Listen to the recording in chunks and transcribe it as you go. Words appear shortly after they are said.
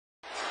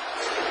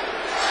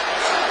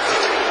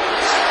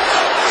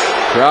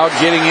Crowd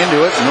getting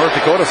into it. North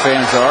Dakota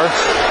fans are.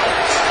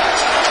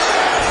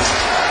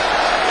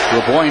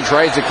 LeBoyne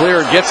tries to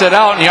clear, gets it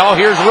out, and now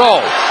here's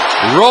Rowe.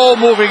 Rowe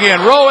moving in.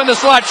 Rowe in the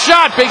slot.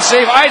 Shot. Big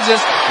save.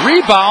 Isis.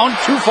 Rebound.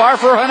 Too far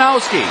for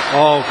Hanowski.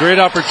 Oh, great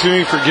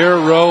opportunity for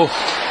Garrett Rowe.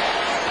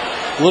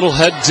 Little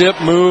head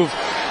dip move.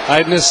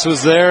 Idness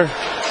was there,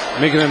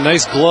 making a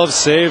nice glove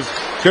save.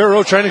 Garrett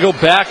Rowe trying to go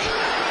back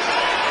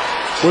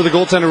where the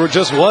goaltender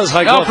just was.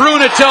 High now glove.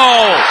 Brunito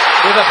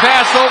with a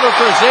pass over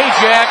for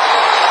Zajac.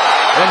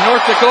 And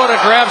North Dakota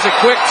grabs a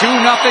quick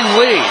 2-0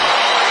 lead.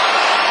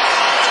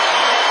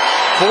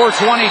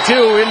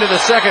 4:22 into the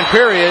second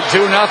period,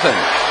 2-0.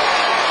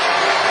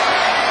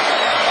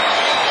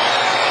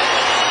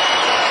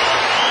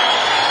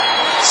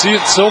 See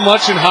it so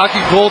much in hockey.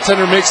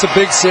 Goaltender makes a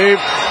big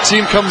save.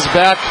 Team comes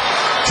back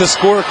to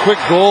score a quick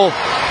goal.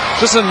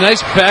 Just a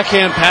nice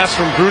backhand pass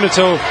from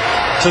Brunito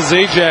to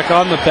Zajac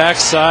on the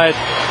backside.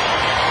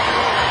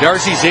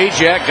 Darcy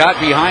Zajac got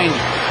behind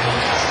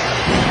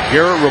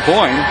Garrett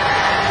LeBoyne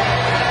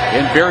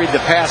and buried the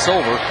pass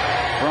over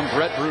from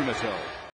Brett Brunito.